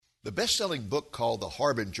The best-selling book called The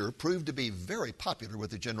Harbinger proved to be very popular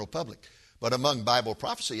with the general public, but among Bible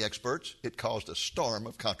prophecy experts, it caused a storm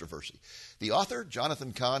of controversy. The author,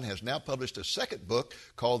 Jonathan Cahn, has now published a second book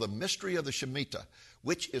called The Mystery of the Shemitah,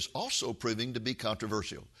 which is also proving to be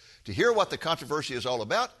controversial. To hear what the controversy is all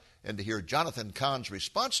about and to hear Jonathan Cahn's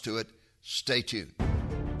response to it, stay tuned.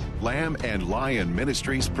 Lamb and Lion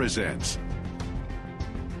Ministries presents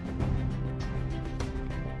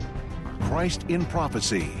Christ in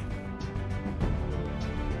Prophecy,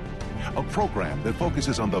 a program that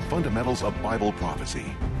focuses on the fundamentals of Bible prophecy,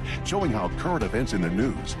 showing how current events in the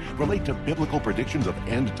news relate to biblical predictions of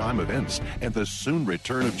end-time events and the soon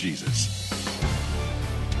return of Jesus.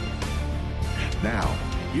 Now,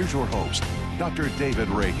 here's your host, Dr. David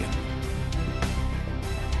Reagan.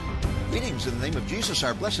 Greetings in the name of Jesus,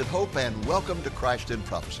 our blessed hope, and welcome to Christ in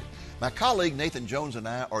Prophecy. My colleague Nathan Jones and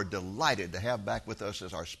I are delighted to have back with us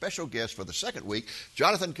as our special guest for the second week,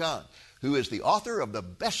 Jonathan Cahn, who is the author of the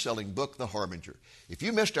best-selling book, The Harbinger. If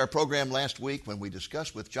you missed our program last week when we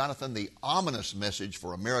discussed with Jonathan the ominous message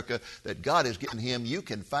for America that God has given him, you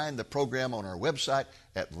can find the program on our website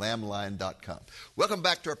at lamblion.com. Welcome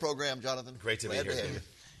back to our program, Jonathan. Great to be here.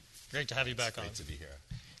 Great to have you back on. Great to be here.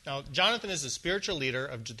 Now, Jonathan is the spiritual leader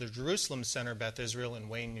of the Jerusalem Center, Beth Israel, in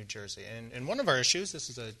Wayne, New Jersey. And in one of our issues, this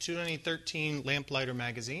is a 2013 Lamplighter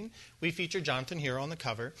magazine, we feature Jonathan here on the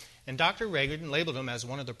cover. And Dr. Reagan labeled him as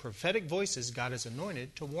one of the prophetic voices God has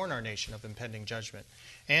anointed to warn our nation of impending judgment.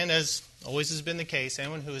 And as always has been the case,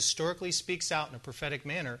 anyone who historically speaks out in a prophetic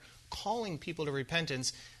manner, calling people to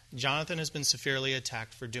repentance, Jonathan has been severely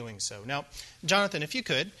attacked for doing so. Now, Jonathan, if you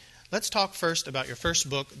could, let's talk first about your first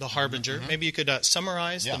book, The Harbinger. Mm-hmm. Maybe you could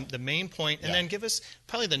summarize the main point and then give us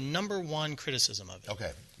probably the number one criticism of it.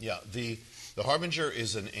 Okay. Yeah. The Harbinger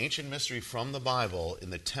is an ancient mystery from the Bible in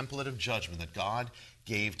the template of judgment that God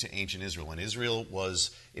gave to ancient Israel. When Israel was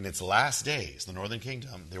in its last days, the northern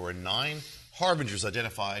kingdom, there were 9 harbingers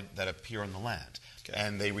identified that appear on the land. Okay.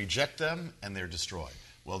 And they reject them and they're destroyed.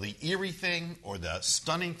 Well, the eerie thing or the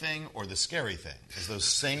stunning thing or the scary thing is those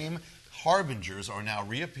same harbingers are now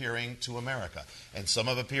reappearing to America. And some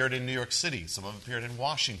have appeared in New York City, some have appeared in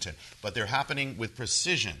Washington, but they're happening with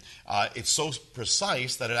precision. It's so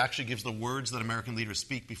precise that it actually gives the words that American leaders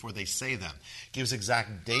speak before they say them. It gives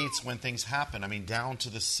exact dates when things happen, down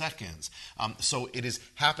to the seconds. So it is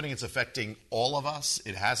happening, it's affecting all of us.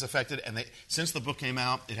 It has affected, and since the book came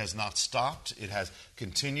out, it has not stopped. It has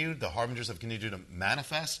continued. The harbingers have continued to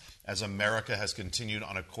manifest as America has continued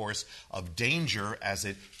on a course of danger as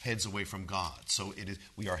it heads away from God. So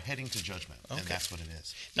we are heading to judgment, and that's what it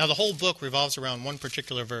is. Now, the whole book revolves around one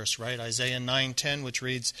particular verse, right? Isaiah 9:10, which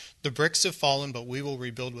reads, "The bricks have fallen, but we will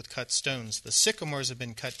rebuild with cut stones. The sycamores have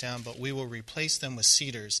been cut down, but we will replace them with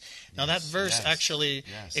cedars." Now, that verse actually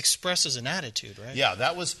expresses an attitude, right? Yeah,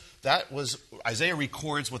 that was Isaiah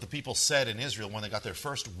records what the people said in Israel when they got their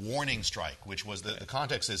first warning strike, which was the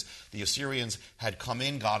context is the Assyrians had come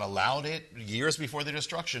in, God allowed it years before their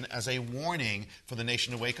destruction as a warning for the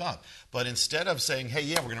nation to wake up. But instead of saying, hey,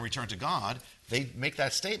 we're going to return to God, they make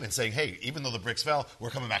that statement saying, hey, even though the bricks fell, we're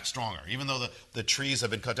coming back stronger. Even though the trees have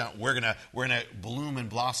been cut down, we're gonna bloom and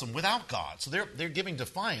blossom without God. So they're giving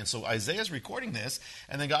defiance. So Isaiah's recording this,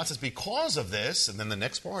 and then God says, because of this, and then the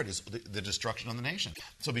next part is the destruction of the nation.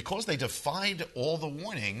 So because they defied all the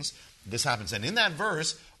warnings, this happens. And in that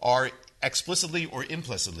verse are explicitly or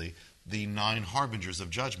implicitly the 9 harbingers of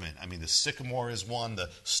judgment. The sycamore is one, the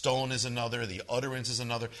stone is another, the utterance is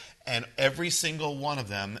another, and every single one of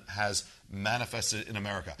them has manifested in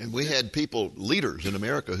America. And we had leaders in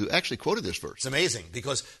America, who actually quoted this verse. It's amazing,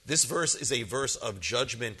 because this verse is a verse of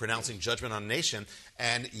judgment, pronouncing judgment on a nation,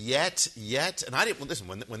 and yet, and I didn't, listen,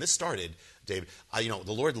 when this started, David, the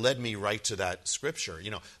Lord led me right to that scripture,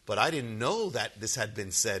 but I didn't know that this had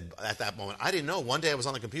been said at that moment. I didn't know. One day I was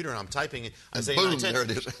on the computer and I'm typing Isaiah 9:10. There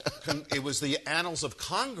it is. It was the annals of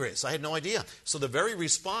Congress. I had no idea. So the very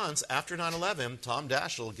response after 9/11, Tom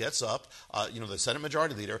Daschle gets up, the Senate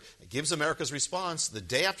Majority Leader, gives America's response the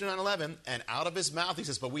day after 9/11, and out of his mouth he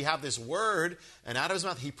says, but we have this word, and out of his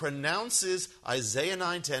mouth he pronounces Isaiah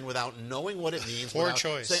 9:10 without knowing what it means. Poor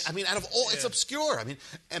choice. Saying, out of all, it's obscure.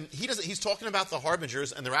 And he's talking about the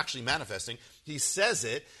harbingers, and they're actually manifesting. He says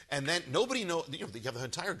it, and then nobody knows. You have the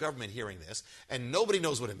entire government hearing this, and nobody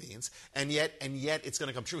knows what it means, and yet it's going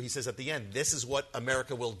to come true. He says at the end, this is what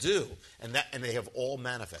America will do, and they have all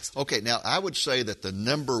manifested. Okay, now I would say that the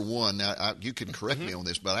number one. Now you can correct me on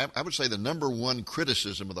this, but I would say the number one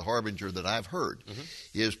criticism of the Harbinger that I've heard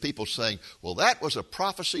is people saying, "Well, that was a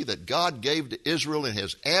prophecy that God gave to Israel and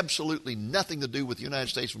has absolutely nothing to do with the United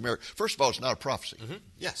States of America." First of all, it's not a prophecy.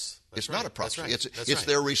 Yes. It's not a prophecy. That's right. It's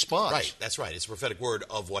their response. Right. That's right. It's a prophetic word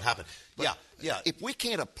of what happened. But yeah. If we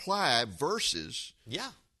can't apply verses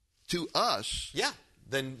to us,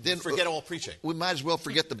 then forget all preaching. We might as well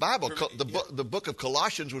forget the Bible. The book of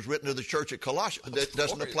Colossians was written to the church at Colossians. That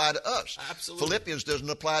doesn't apply to us. Absolutely. Philippians doesn't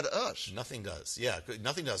apply to us. Nothing does. Yeah,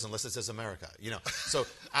 nothing does unless it says America. So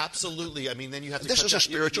absolutely. I mean, then you have to. This is a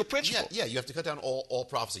spiritual principle. Yeah, you have to cut down all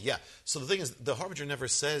prophecy. Yeah. So the thing is, the Harbinger never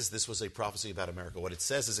says this was a prophecy about America. What it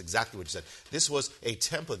says is exactly what it said. This was a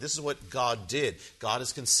template. This is what God did. God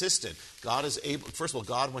is consistent. God is able. First of all,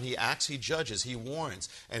 God, when He acts, He judges, He warns,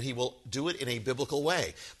 and He will do it in a biblical way.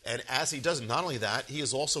 And as He does, not only that, He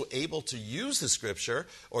is also able to use the Scripture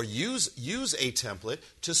or use a template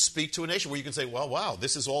to speak to a nation where you can say, well, wow,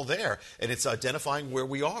 this is all there, and it's identifying where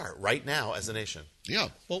we are right now as a nation. Yeah.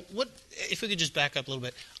 Well, if we could just back up a little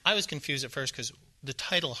bit. I was confused at first because the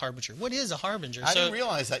title Harbinger. What is a harbinger? I didn't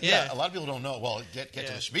realize that. Yeah, a lot of people don't know. Well, get to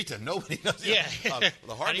the Shemitah. Nobody knows. Yeah. The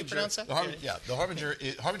Harbinger, How do you pronounce that?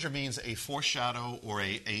 The Harbinger means a foreshadow or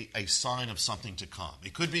a sign of something to come.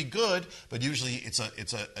 It could be good, but usually it's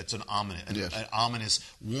an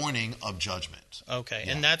ominous warning of judgment. Okay,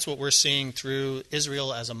 and that's what we're seeing through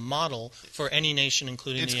Israel as a model for any nation,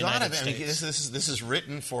 including the United States. This is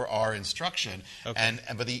written for our instruction. Okay.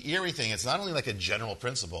 But the eerie thing, it's not only like a general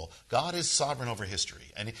principle. God is sovereign over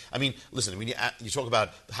history. And I mean, listen, when you talk about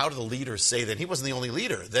how do the leaders say that, he wasn't the only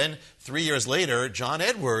leader. Then 3 years later, John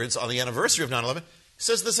Edwards, on the anniversary of 9/11,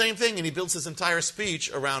 says the same thing, and he builds his entire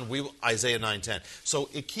speech around Isaiah 9:10. So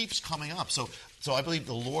it keeps coming up. So I believe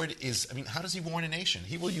the Lord is, how does He warn a nation?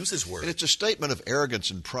 He will use His word. And it's a statement of arrogance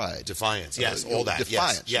and pride. Defiance, yes, all that.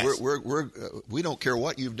 Defiance. Yes. We don't care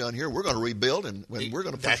what you've done here. We're going to rebuild, and we're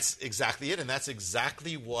going to... That's exactly it, and that's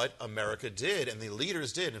exactly what America did, and the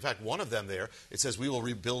leaders did. In fact, one of them there, it says, we will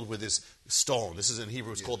rebuild with this stone. This is in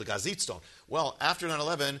Hebrew, it's called the Gazit stone. Well, after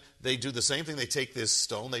 9/11, they do the same thing. They take this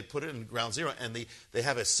stone, they put it in ground zero, and they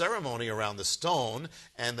have a ceremony around the stone,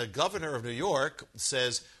 and the governor of New York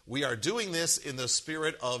says, we are doing this in the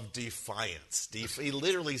spirit of defiance. He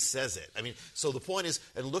literally says it. So the point is,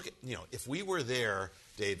 and look, if we were there,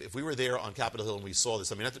 Dave, if we were there on Capitol Hill and we saw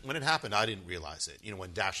this, when it happened, I didn't realize it, when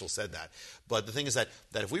Daschle said that. But the thing is that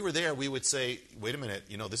if we were there, we would say, wait a minute,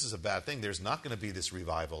 this is a bad thing. There's not going to be this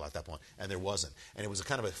revival at that point. And there wasn't. And it was a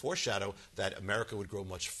kind of a foreshadow that America would grow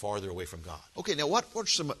much farther away from God. Okay, now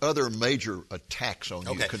what's some other major attacks on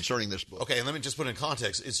you concerning this book? Okay, and let me just put it in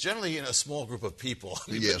context. It's generally in a small group of people.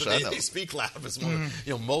 Yes, I know. They speak loud.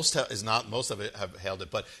 Most of it have hailed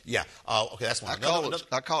it. But yeah, okay, that's one.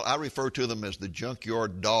 I refer to them as the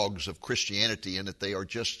junkyard dogs of Christianity, in that they are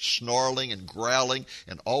just snarling and growling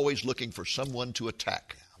and always looking for someone to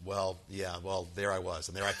attack. Well, there I was,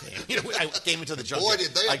 and there I came. I came into the junkyard. Boy,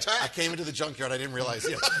 did they attack! I came into the junkyard. I didn't realize.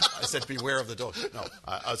 I said, "Beware of the dog." No.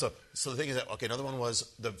 So the thing is that another one was,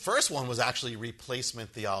 the first one was actually replacement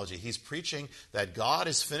theology. He's preaching that God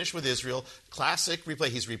is finished with Israel. Classic replay.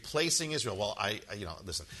 He's replacing Israel. Well,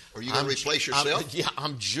 listen. Are you going to replace yourself?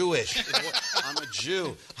 I'm Jewish. I'm a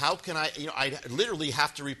Jew. How can I? I literally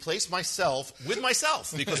have to replace myself with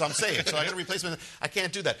myself because I'm saved. So I got to replace myself. I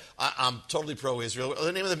can't do that. I'm totally pro-Israel.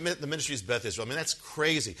 The name of the ministry is Beth Israel. That's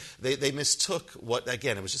crazy. They mistook what,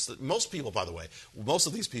 again, it was just, most people, by the way, most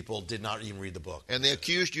of these people did not even read the book. And they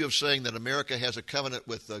accused you of saying that America has a covenant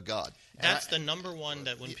with God. That's the number one,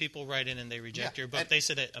 that when people write in and they reject your book, they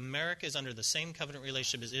say that America is under the same covenant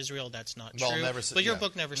relationship as Israel. That's not true. But your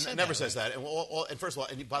book never said that. Never says that. And first of all,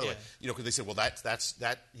 and by the way, because they say, well, that's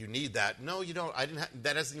you need that. No, you don't.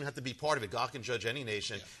 That doesn't even have to be part of it. God can judge any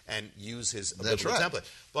nation and use His biblical template.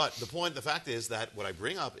 But the fact is that what I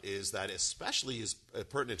bring up is that, especially is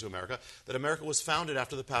pertinent to America, that America was founded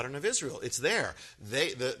after the pattern of Israel. It's there.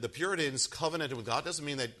 The Puritans covenanted with God. Doesn't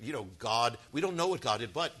mean that God. We don't know what God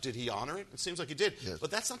did, but did He honor it? It seems like He did. Yes.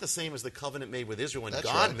 But that's not the same as the covenant made with Israel when that's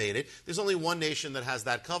God made it. There's only one nation that has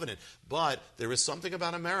that covenant. But there is something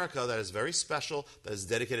about America that is very special, that is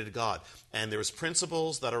dedicated to God. And there's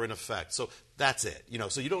principles that are in effect. So that's it.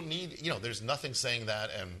 So you don't need, there's nothing saying that,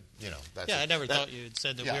 and, that's it. I never thought you had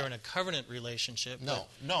said that we're in a covenant relationship.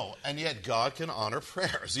 No. And yet God can honor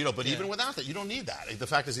prayers, but even without that, you don't need that. The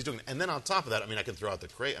fact is He's doing it. And then on top of that, I can throw out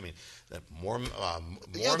that Mormon.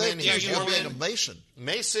 You're being a Mason.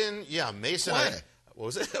 Mason. Why? What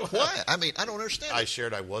was it? Why? I don't understand.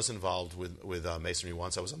 I was involved with Masonry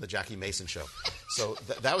once. I was on the Jackie Mason show. So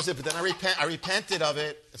that was it. But then I repented of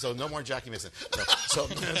it. So no more Jackie Mason. No.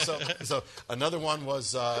 So another one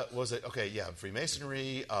was it? Okay, yeah,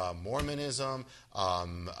 Freemasonry, Mormonism,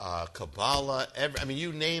 Kabbalah.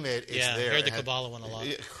 You name it, it's there. I heard the Kabbalah one a lot.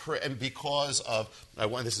 And because of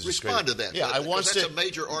this is just respond great. to that. Yeah, that's a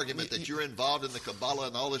major argument that you're involved in the Kabbalah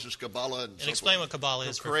and all this is Kabbalah and so explain forth. what Kabbalah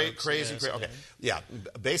is. Crazy. Okay, yeah.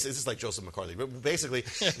 Basically, this is like Joseph McCarthy. But basically,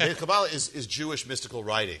 Kabbalah is Jewish mystical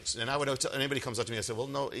writings. And I would tell anybody comes up to me, I say, well,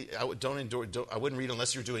 no, I wouldn't read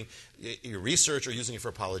unless you're doing your research or using it for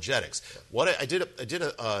apologetics. What I did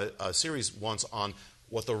a series once on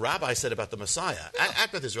what the rabbi said about the Messiah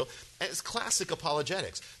at Beth Israel. And it's classic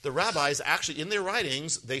apologetics. The rabbis actually, in their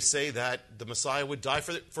writings, they say that the Messiah would die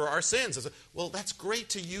for our sins. I said, well, that's great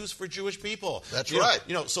to use for Jewish people. That's right.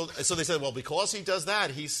 So they said, well, because he does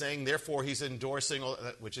that, he's saying, therefore, he's endorsing all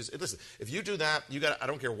that, which is, listen, if you do that, I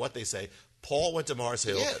don't care what they say. Paul went to Mars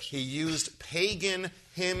Hill. Yes. He used pagan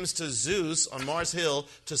hymns to Zeus on Mars Hill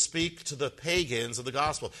to speak to the pagans of the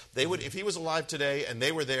gospel. They would, if he was alive today and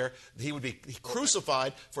they were there, he would be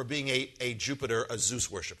crucified for being a Jupiter, a Zeus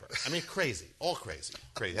worshiper. Crazy. All crazy.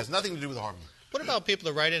 Crazy. It has nothing to do with the harmony. What about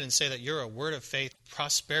people that write in and say that you're a word of faith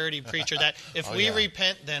prosperity preacher, that if we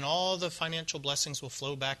repent, then all the financial blessings will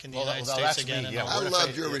flow back in the United States again? Me, yeah. I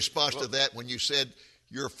loved your response to that when you said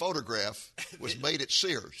your photograph was made at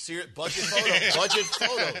Sears. Budget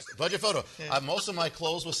photo. Most of my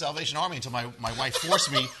clothes was Salvation Army until my wife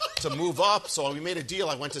forced me to move up. So we made a deal.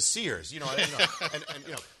 I went to Sears. And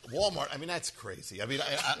Walmart. That's crazy.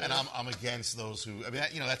 I'm against those who.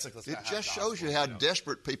 That's like. It just shows you how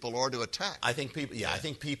desperate people are to attack. I think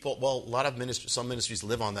people. Well, a lot of some ministries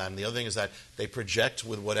live on that, and the other thing is that they project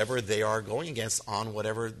with whatever they are going against on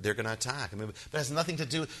whatever they're going to attack. But it has nothing to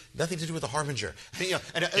do with the harbinger.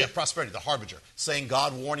 Prosperity, the harbinger, saying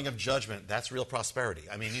God warning of judgment. That's real prosperity.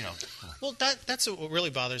 Well, that's what really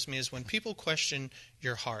bothers me is when people question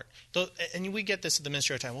your heart. And we get this at the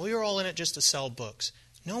ministry all the time. Well, you're all in it just to sell books.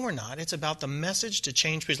 No, we're not. It's about the message to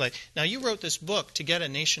change people's life. Now, you wrote this book to get a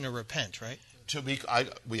nation to repent, right?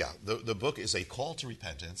 The book is a call to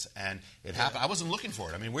repentance, and it happened. I wasn't looking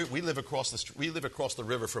for it. We live across the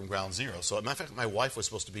river from Ground Zero. So, as a matter of fact, my wife was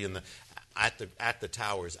supposed to be at the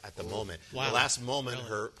towers at the moment. Wow. The last moment,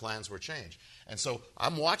 her plans were changed, and so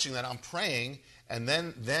I'm watching that. I'm praying. And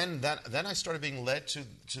then I started being led to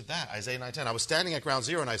that, Isaiah 9:10. I was standing at Ground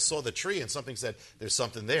Zero, and I saw the tree, and something said, there's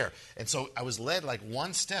something there. And so I was led like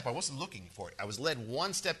one step. I wasn't looking for it. I was led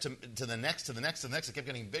one step to the next, to the next, to the next. It kept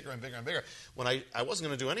getting bigger and bigger and bigger. When I wasn't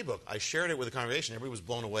going to do any book, I shared it with the congregation. Everybody was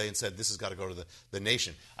blown away and said, this has got to go to the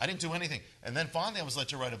nation. I didn't do anything. And then finally I was led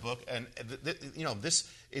to write a book, and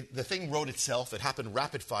the thing wrote itself. It happened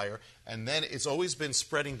rapid fire, and then it's always been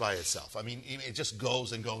spreading by itself. It just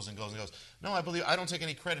goes and goes and goes and goes. No, I don't take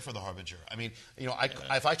any credit for the harbinger.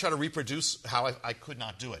 If I try to reproduce how I could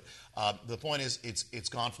not do it. The point is, it's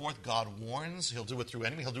gone forth. God warns. He'll do it through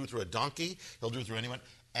enemy. He'll do it through a donkey. He'll do it through anyone.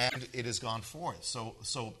 And it has gone forth. So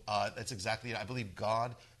that's exactly it. I believe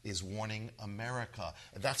God is warning America.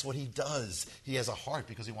 And that's what he does. He has a heart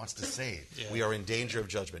because he wants to save. Yeah. We are in danger of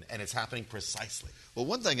judgment, and it's happening precisely. Well,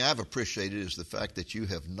 one thing I've appreciated is the fact that you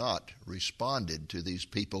have not responded to these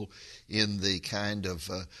people in the kind of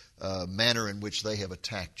manner in which they have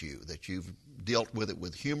attacked you, that you've dealt with it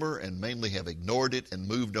with humor and mainly have ignored it and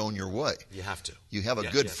moved on your way. You have to. You have a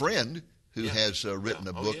good friend who has written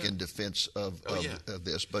a book in defense of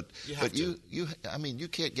this, but you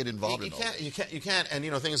can't get involved in all this. You can't. And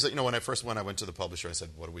things that when I first went, I went to the publisher. I said,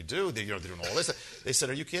 "What do we do?" They're doing all this. They said,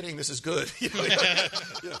 "Are you kidding? This is good." I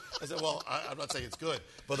said, "Well, I'm not saying it's good,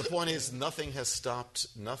 but the point is, nothing has stopped,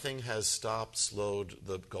 slowed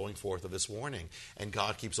the going forth of this warning, and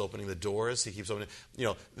God keeps opening the doors. He keeps opening.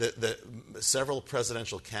 The several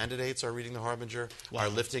presidential candidates are reading the Harbinger, are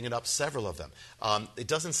lifting it up. Several of them. It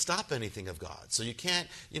doesn't stop anything of God. So you can't,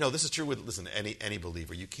 this is true with, any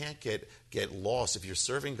believer. You can't get lost. If you're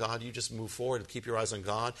serving God, you just move forward and keep your eyes on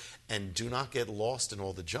God and do not get lost in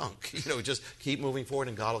all the junk. Just keep moving forward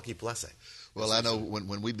and God will keep blessing. Well, I know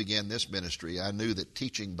when we began this ministry, I knew that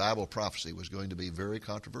teaching Bible prophecy was going to be very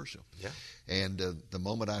controversial. Yeah. And the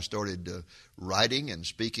moment I started writing and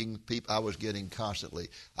speaking, I was getting constantly,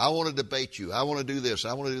 I want to debate you. I want to do this.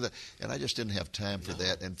 I want to do that. And I just didn't have time for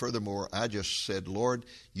that. And furthermore, I just said, Lord,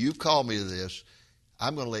 you've called me to this.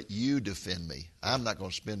 I'm going to let you defend me. I'm not going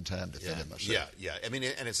to spend time defending myself. Yeah. And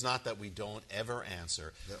it's not that we don't ever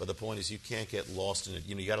answer, but the point is you can't get lost in it.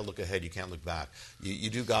 You got to look ahead. You can't look back. You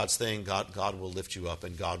do God's thing. God will lift you up,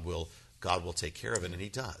 and God will God will take care of it, and He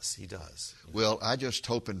does. He does. Well, I just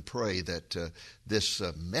hope and pray that this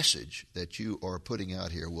message that you are putting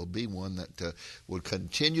out here will be one that will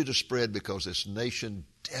continue to spread, because this nation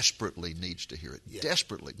desperately needs to hear it. Yeah.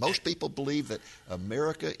 Desperately. Most people believe that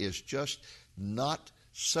America is just not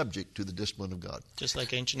subject to the discipline of God. Just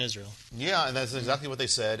like ancient Israel. Yeah, and that's exactly what they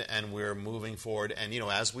said, and we're moving forward. And,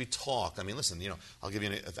 as we talk, listen, I'll give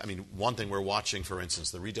you one thing we're watching, for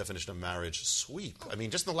instance, the redefinition of marriage sweep.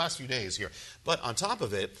 Just in the last few days here. But on top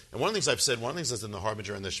of it, and one of the things I've said, one of the things that's in the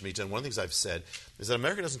Harbinger and the Shemitah, and one of the things I've said is that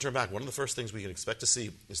America doesn't turn back. One of the first things we can expect to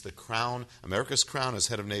see is the crown, America's crown as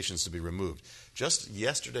head of nations, to be removed. Just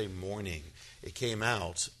yesterday morning, it came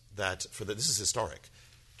out that, this is historic,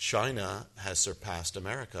 China has surpassed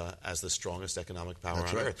America as the strongest economic power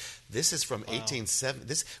on earth. This is from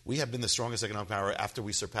 1870. We have been the strongest economic power after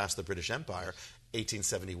we surpassed the British Empire,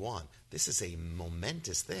 1871. This is a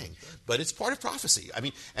momentous thing, but it's part of prophecy.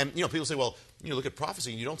 And people say, well, look at prophecy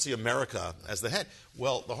and you don't see America as the head.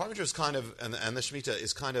 Well, the Harbinger is kind of, and the Shemitah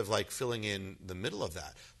is kind of like filling in the middle of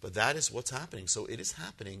that. But that is what's happening. So it is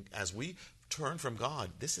happening as we turn from God.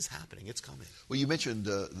 This is happening. It's coming. Well, you mentioned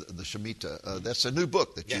the Shemitah. That's a new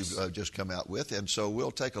book that you've just come out with. And so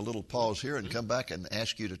we'll take a little pause here and come back and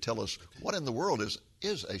ask you to tell us what in the world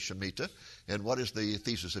is a Shemitah and what is the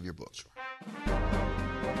thesis of your book.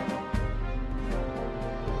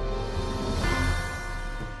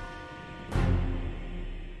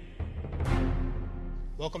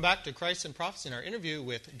 Welcome back to Christ and Prophecy and our interview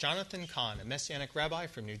with Jonathan Cahn, a Messianic rabbi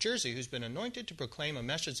from New Jersey who's been anointed to proclaim a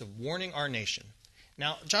message of warning our nation.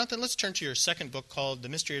 Now, Jonathan, let's turn to your second book called The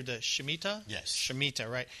Mystery of the Shemitah. Yes. Shemitah,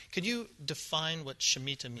 right. Could you define what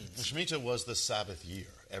Shemitah means? The Shemitah was the Sabbath year.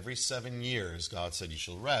 Every 7 years, God said, you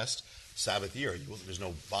shall rest. Sabbath year. There's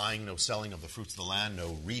no buying, no selling of the fruits of the land,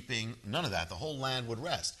 no reaping, none of that. The whole land would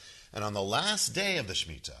rest. And on the last day of the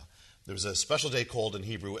Shemitah, there was a special day called in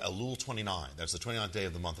Hebrew Elul 29. That's the 29th day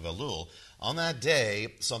of the month of Elul. On that day,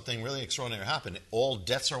 something really extraordinary happened. All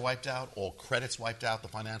debts are wiped out. All credits wiped out. The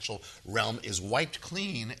financial realm is wiped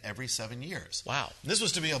clean every 7 years. Wow. This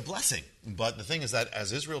was to be a blessing. But the thing is that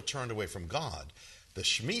as Israel turned away from God, the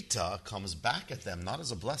Shemitah comes back at them not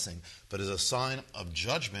as a blessing, but as a sign of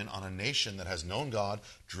judgment on a nation that has known God,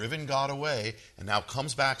 driven God away, and now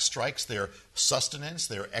comes back, strikes their sustenance,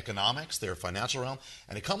 their economics, their financial realm,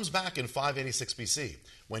 and it comes back in 586 BC.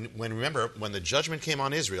 Remember, when the judgment came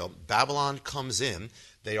on Israel, Babylon comes in,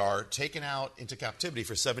 they are taken out into captivity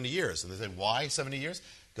for 70 years. And they say, why 70 years?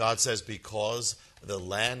 God says, because the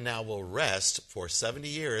land now will rest for 70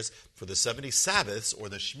 years for the 70 Sabbaths, or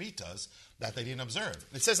the Shemitahs, that they didn't observe.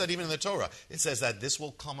 It says that even in the Torah. It says that this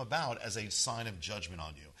will come about as a sign of judgment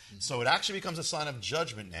on you. Mm-hmm. So it actually becomes a sign of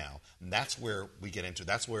judgment now. And that's where we get into.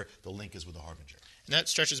 That's where the link is with the Harbinger. And that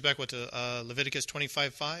stretches back to Leviticus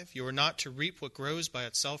 25:5. You are not to reap what grows by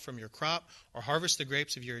itself from your crop, or harvest the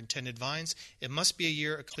grapes of your intended vines. It must be a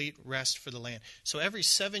year of complete rest for the land. So every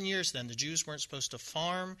 7 years then, the Jews weren't supposed to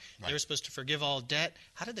farm. Right. They were supposed to forgive all debt.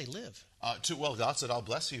 How did they live? Well, God said, I'll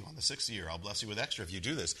bless you on the 6th year. I'll bless you with extra if you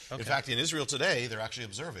do this. Okay. In fact, in Israel today, they're actually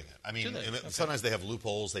observing it. Sometimes they have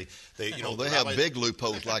loopholes. They have big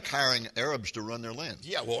loopholes, like hiring Arabs to run their land.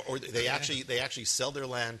 Yeah, well, or they actually sell their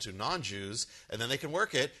land to non-Jews, and then they can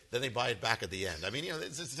work it. Then they buy it back at the end.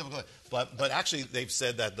 It's typical. But actually, they've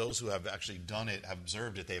said that those who have actually done it, have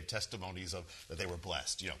observed it, they have testimonies of that they were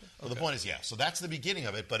blessed. Well, the point is, so that's the beginning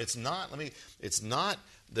of it. But it's not. It's not.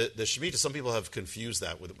 The Shemitah, some people have confused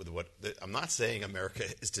that with what... I'm not saying America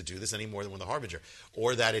is to do this any more than with the Harbinger,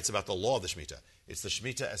 or that it's about the law of the Shemitah. It's the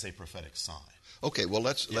Shemitah as a prophetic sign. Okay, well,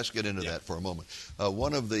 let's get into that for a moment.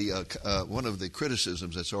 One of the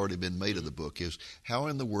criticisms that's already been made of the book is, how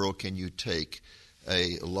in the world can you take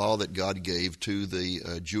a law that God gave to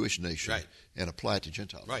the Jewish nation and apply it to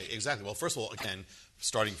Gentiles? Right, exactly. Well, first of all, again,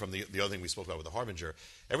 starting from the other thing we spoke about with the Harbinger,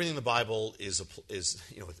 everything in the Bible is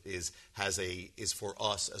for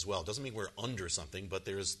us as well. It doesn't mean we're under something, but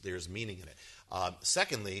there's meaning in it.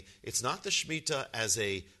 Secondly, it's not the Shemitah as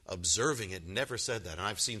a observing it. Never said that. And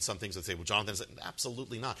I've seen some things that say, well, Jonathan said,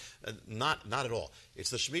 absolutely not. Not at all. It's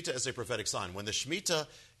the Shemitah as a prophetic sign. When the Shemitah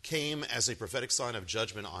came as a prophetic sign of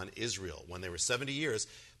judgment on Israel, when they were 70 years,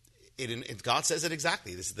 God says it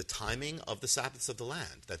exactly. This is the timing of the Sabbaths of the land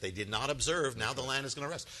that they did not observe. Now the land is going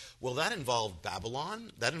to rest. Well, that involved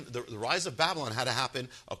Babylon. The rise of Babylon had to happen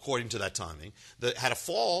according to that timing. Had to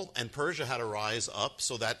fall, and Persia had to rise up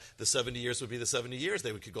so that the 70 years would be the 70 years.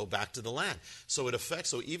 They could go back to the land. So it affects.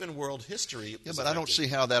 So even world history. Yeah, but I don't see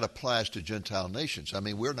how that applies to Gentile nations.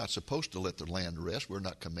 We're not supposed to let the land rest. We're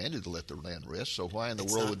not commanded to let the land rest. So why in the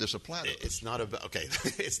world would this apply to us? It's not about. Okay,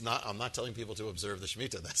 it's not. I'm not telling people to observe the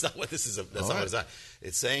Shemitah. That's not what That's not what it's at.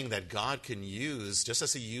 It's saying that God can use, just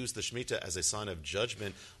as he used the Shemitah as a sign of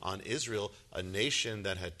judgment on Israel, a nation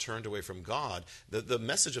that had turned away from God. The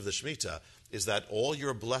message of the Shemitah is that all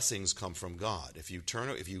your blessings come from God. If you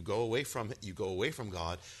go away from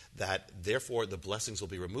God, that therefore the blessings will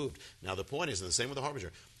be removed. Now the point is, and the same with the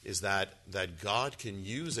harbinger, is that God can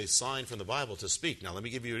use a sign from the Bible to speak. Now let me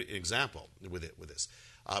give you an example with this.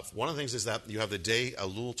 One of the things is that you have the day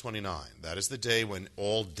Elul 29. That is the day when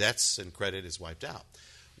all debts and credit is wiped out.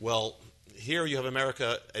 Well, here you have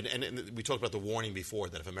America, and we talked about the warning before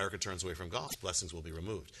that if America turns away from God, blessings will be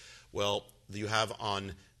removed. Well, you have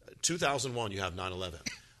on 2001, you have 9/11.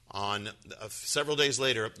 On several days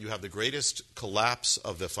later, you have the greatest collapse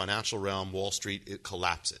of the financial realm, Wall Street. It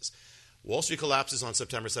collapses. Wall Street collapses on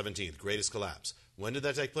September 17th, greatest collapse. When did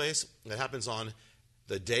that take place? That happens on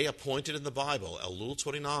the day appointed in the Bible, Elul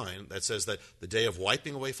 29, that says that the day of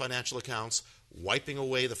wiping away financial accounts, wiping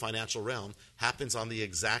away the financial realm, happens on the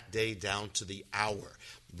exact day down to the hour.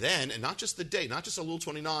 Then, and not just the day, not just Elul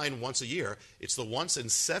 29 once a year, it's the once in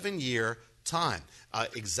 7 year time.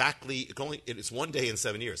 It's 1 day in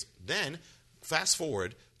 7 years. Then, fast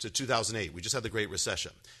forward to 2008. We just had the Great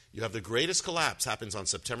Recession. You have the greatest collapse happens on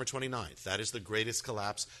September 29th. That is the greatest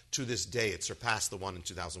collapse to this day. It surpassed the one in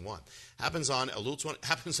 2001. Happens on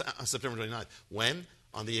September 29th. When?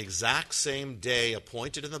 On the exact same day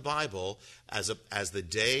appointed in the Bible as the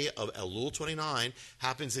day of Elul 29,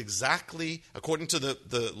 happens exactly, according to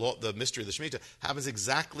the mystery of the Shemitah, happens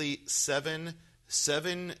exactly seven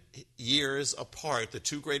years apart, the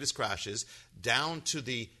two greatest crashes, down to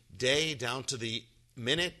the day, down to the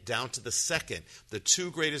minute, down to the second. The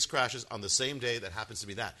two greatest crashes on the same day that happens to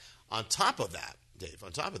be that. On top of that, Dave,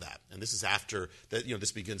 and this is after that,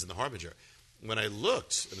 this begins in the Harbinger. When I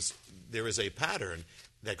looked, there is a pattern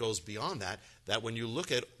that goes beyond that when you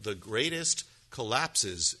look at the greatest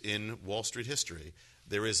collapses in Wall Street history,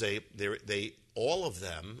 all of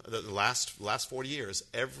them, the last 40 years,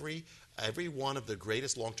 every one of the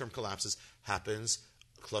greatest long-term collapses happens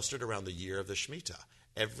clustered around the year of the Shemitah.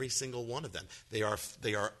 Every single one of them. They are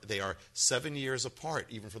 7 years apart,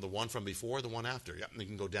 even from the one from before, the one after. Yeah, you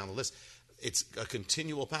can go down the list. It's a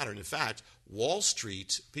continual pattern. In fact,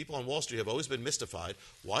 people on Wall Street have always been mystified.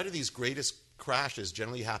 Why do these greatest crashes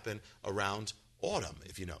generally happen around autumn,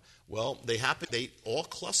 if you know? Well, they all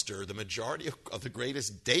cluster, the majority of the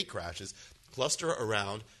greatest day crashes cluster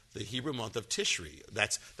around the Hebrew month of Tishri.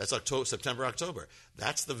 That's September, October.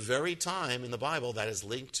 That's the very time in the Bible that is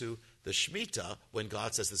linked to the Shemitah when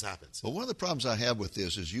God says this happens. Well, one of the problems I have with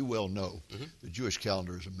this, as you well know, the Jewish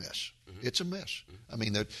calendar is a mess. It's a mess. I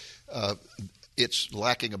mean, it's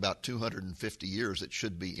lacking about 250 years that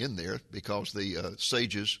should be in there because the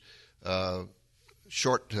sages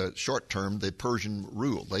short term, the Persian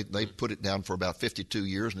rule. They put it down for about 52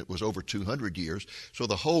 years, and it was over 200 years. So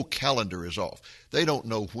the whole calendar is off. They don't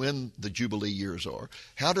know when the Jubilee years are.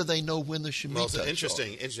 How do they know when the Shemitah Well, it's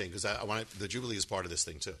interesting, because the Jubilee is part of this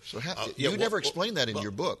thing too. So you never explained that in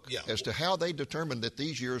your book as to how they determined that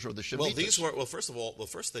these years are the Shemitahs. First of all, the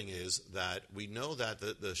first thing is that we know that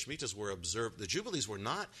the Shemitahs were observed. The Jubilees were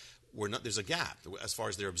not. There's a gap as far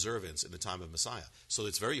as their observance in the time of Messiah. So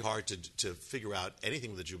it's very hard to figure out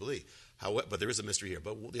anything with the Jubilee. But there is a mystery here.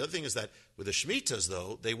 But the other thing is that with the Shemitahs,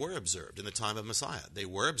 though, they were observed in the time of Messiah. They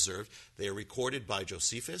were observed. They are recorded by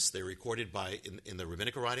Josephus. They are recorded in the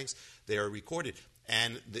rabbinical writings. They are recorded.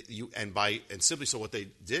 And simply so what they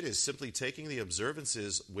did is simply taking the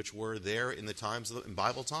observances which were there in in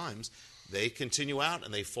Bible times, they continue out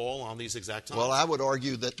and they fall on these exact times. Well, I would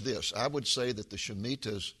argue that I would say that the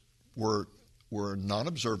Shemitahs were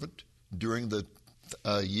non-observant during the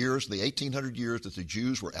years, the 1800 years that the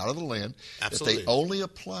Jews were out of the land. Absolutely. That they only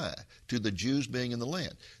apply to the Jews being in the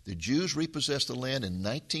land. The Jews repossessed the land in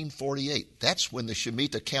 1948. That's when the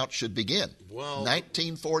Shemitah count should begin.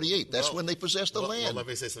 1948. That's when they possessed the land. Well, let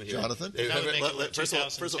me say something here, Jonathan. That would make it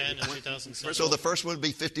 2010 and 2007. So the first one would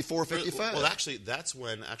be 54, 55. Well, actually, that's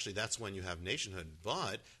when you have nationhood.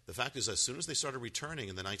 But the fact is, as soon as they started returning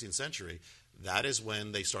in the 19th century, that is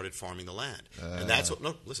when they started farming the land. And that's what.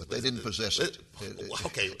 No, listen. But they didn't possess it.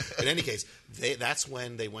 Okay. In any case, that's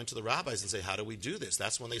when they went to the rabbis and say, "How do we do this?"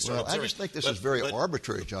 That's when they started. Well, I just think this is very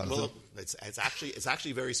arbitrary, Jonathan. Well, it's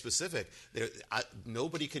actually very specific.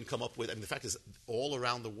 Nobody can come up with. I mean, the fact is, all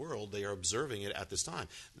around the world, they are observing it at this time,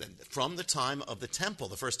 from the time of the temple,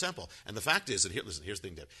 the first temple. And the fact is, and here's the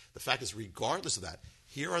thing, Dave. The fact is, regardless of that,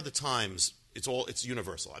 here are the times. It's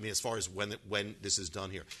universal. I mean, as far as when this is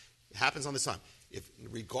done here. It happens on this time.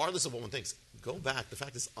 Regardless of what one thinks, go back. The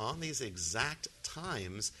fact is, on these exact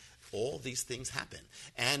times, all these things happen.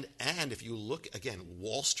 And if you look, again,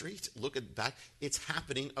 Wall Street, look at back, it's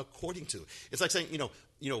happening according to. It's like saying,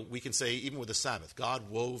 we can say, even with the Sabbath, God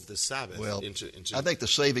wove the Sabbath into. I think the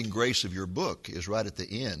saving grace of your book is right at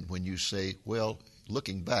the end when you say, well,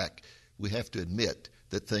 looking back, we have to admit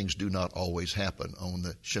that things do not always happen on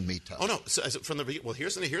the Shemitah. Oh no! So from the beginning,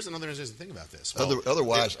 here's another interesting thing about this.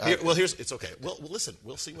 Otherwise, it's okay. Well, listen,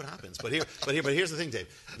 we'll see what happens. But here's the thing, Dave.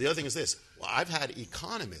 The other thing is this. Well, I've had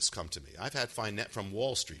economists come to me. I've had from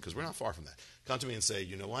Wall Street, because we're not far from that, come to me and say,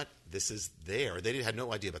 you know what? This is there. They had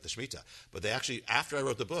no idea about the Shemitah, but they actually, after I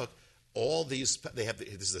wrote the book, all these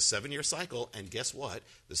this is a 7-year cycle, and guess what?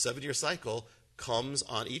 The 7-year cycle comes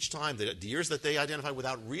on each time, the years that they identify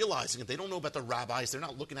without realizing it. They don't know about the rabbis. They're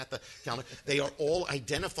not looking at the calendar. They are all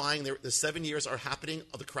identifying the 7 years are happening,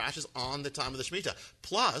 the crashes on the time of the Shemitah.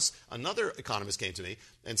 Plus, another economist came to me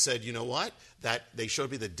and said, you know what? That they showed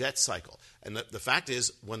me the debt cycle. And the fact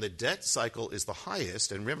is, when the debt cycle is the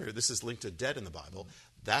highest, and remember, this is linked to debt in the Bible,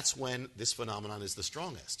 that's when this phenomenon is the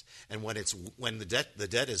strongest. And when the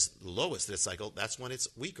debt is the lowest, this cycle, that's when it's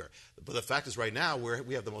weaker. But the fact is, right now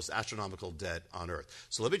we have the most astronomical debt on earth.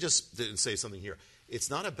 So let me just say something here.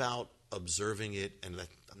 It's not about observing it, and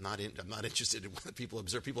I'm not interested in what people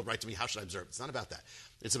observe. People write to me, how should I observe? It's not about that.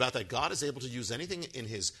 It's about that God is able to use anything in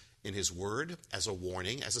His Word as a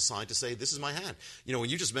warning, as a sign to say, this is my hand. When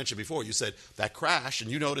you just mentioned before, you said that crash,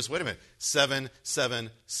 and you noticed, wait a minute,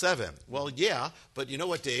 777. Well, yeah, but you know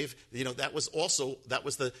what, Dave? That was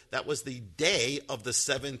the day of the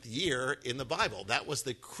 7th year in the Bible. That was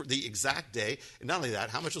the exact day. And not only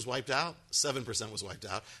that, how much was wiped out? 7% was wiped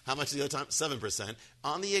out. How much the other time? 7%.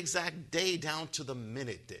 On the exact day, down to the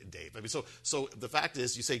minute, Dave. I mean, so the fact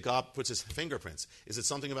is, you say God puts His fingerprints. Is it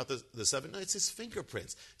something about the 7? No, it's His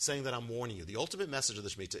fingerprints saying that I'm warning you. The ultimate message of the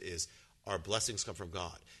Shemitah is our blessings come from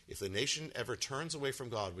God. If the nation ever turns away from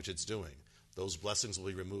God, which it's doing, those blessings will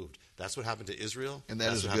be removed. That's what happened to Israel. And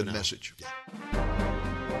that is a good message. Yeah.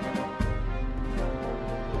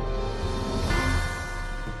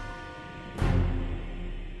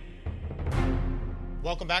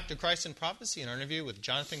 Welcome back to Christ in Prophecy, an interview with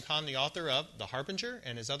Jonathan Cahn, the author of The Harbinger,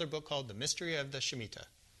 and his other book called The Mystery of the Shemitah.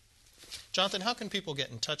 Jonathan, how can people get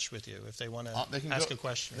in touch with you if they want to ask a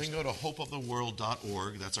question? They can go to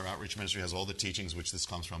hopeoftheworld.org. That's our outreach ministry, has all the teachings which this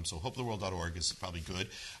comes from. So hopeoftheworld.org is probably good.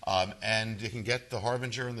 And you can get The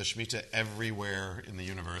Harbinger and the Shemitah everywhere in the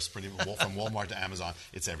universe, from Walmart to Amazon.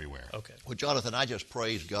 It's everywhere. Okay. Well, Jonathan, I just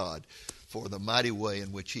praise God for the mighty way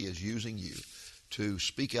in which He is using you to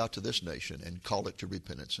speak out to this nation and call it to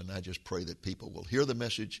repentance. And I just pray that people will hear the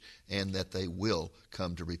message and that they will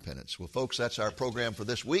come to repentance. Well, folks, that's our program for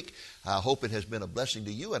this week. I hope it has been a blessing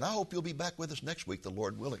to you, and I hope you'll be back with us next week, the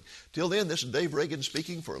Lord willing. Till then, this is Dave Reagan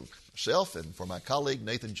speaking for myself and for my colleague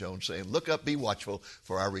Nathan Jones, saying, look up, be watchful,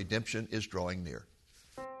 for our redemption is drawing near.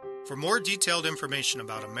 For more detailed information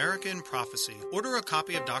about America in Prophecy, order a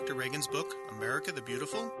copy of Dr. Reagan's book, America the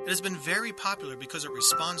Beautiful. It has been very popular because it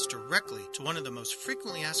responds directly to one of the most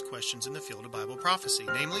frequently asked questions in the field of Bible prophecy,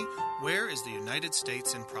 namely, where is the United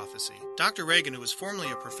States in prophecy? Dr. Reagan, who was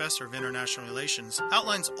formerly a professor of international relations,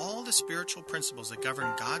 outlines all the spiritual principles that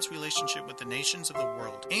govern God's relationship with the nations of the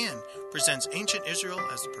world and presents ancient Israel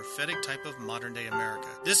as the prophetic type of modern-day America.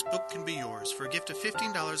 This book can be yours for a gift of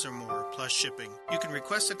 $15 or more plus shipping. You can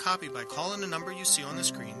request a copy by calling the number you see on the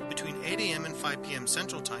screen between 8 a.m. and 5 p.m.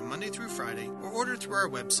 Central Time, Monday through Friday, or order through our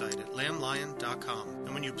website at lamblion.com.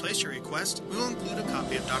 And when you place your request, we will include a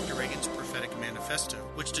copy of Dr. Reagan's Prophetic Manifesto,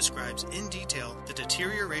 which describes in detail the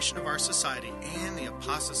deterioration of our society and the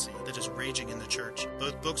apostasy that is raging in the church.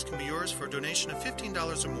 Both books can be yours for a donation of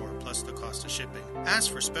 $15 or more, plus the cost of shipping.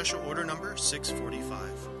 Ask for special order number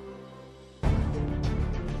 645.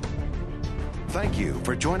 Thank you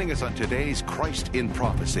for joining us on today's Christ in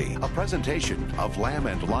Prophecy, a presentation of Lamb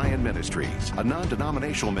and Lion Ministries, a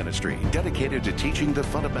non-denominational ministry dedicated to teaching the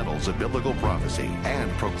fundamentals of biblical prophecy and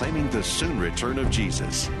proclaiming the soon return of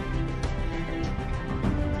Jesus.